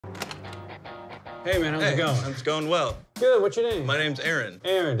Hey, man, how's it going? It's going well. Good, what's your name? My name's Aaron.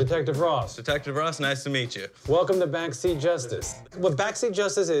 Aaron, Detective Ross. Detective Ross, nice to meet you. Welcome to Backseat Justice. What Backseat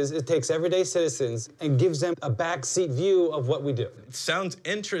Justice is, it takes everyday citizens and gives them a backseat view of what we do. It sounds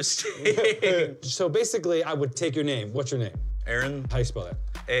interesting. So basically, I would take your name. What's your name? Aaron. How you spell that?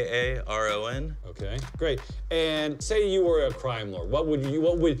 A-A-R-O-N. Okay, great. And say you were a crime lord. What would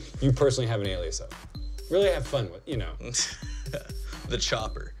you personally have an alias of? Really have fun with, you know. The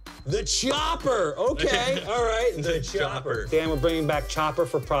Chopper. The Chopper! Okay, all right. The Chopper. Dan, we're bringing back Chopper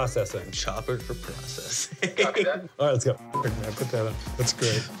for processing. Chopper for processing. Copy that. All right, let's go. Put that up. That's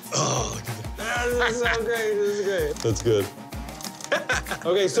great. Oh, look at that. This is so great. This is great. That's good.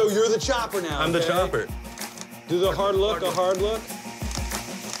 Okay, so you're the Chopper now. I'm the Chopper. Do the hard look, a hard look.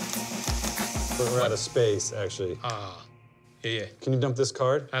 We're out of space, actually. Yeah. Can you dump this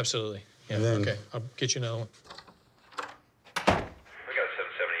card? Absolutely. Yeah, And then- okay. I'll get you another one. We got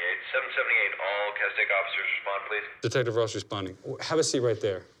 778. 778, all Castic officers respond, please. Detective Ross responding. Have a seat right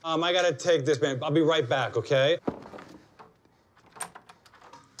there. I gotta take this, man. I'll be right back, okay?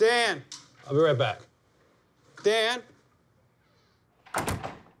 Dan! I'll be right back. Dan?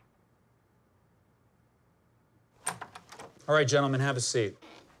 All right, gentlemen, have a seat.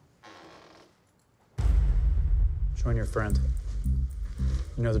 Join your friend.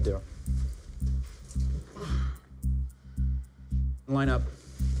 You know the deal. Line up.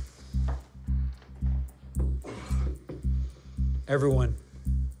 Everyone.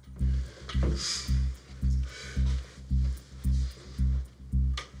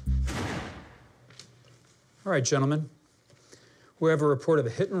 All right, gentlemen. We have a report of a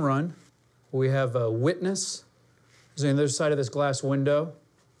hit and run. We have a witness who's on the other side of this glass window.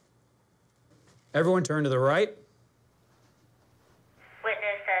 Everyone turn to the right.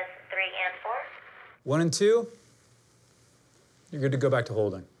 Witness says 3 and 4. 1 and 2. You're good to go back to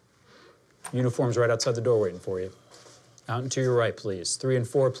holding. Uniform's right outside the door waiting for you. Out and to your right, please. 3 and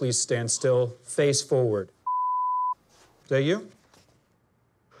 4, please stand still. Face forward. Is that you?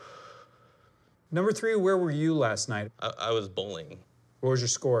 Number 3, where were you last night? I was bowling. What was your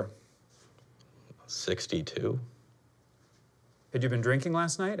score? 62? Had you been drinking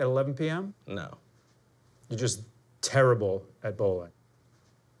last night at 11 p.m.? No. You're just terrible at bowling.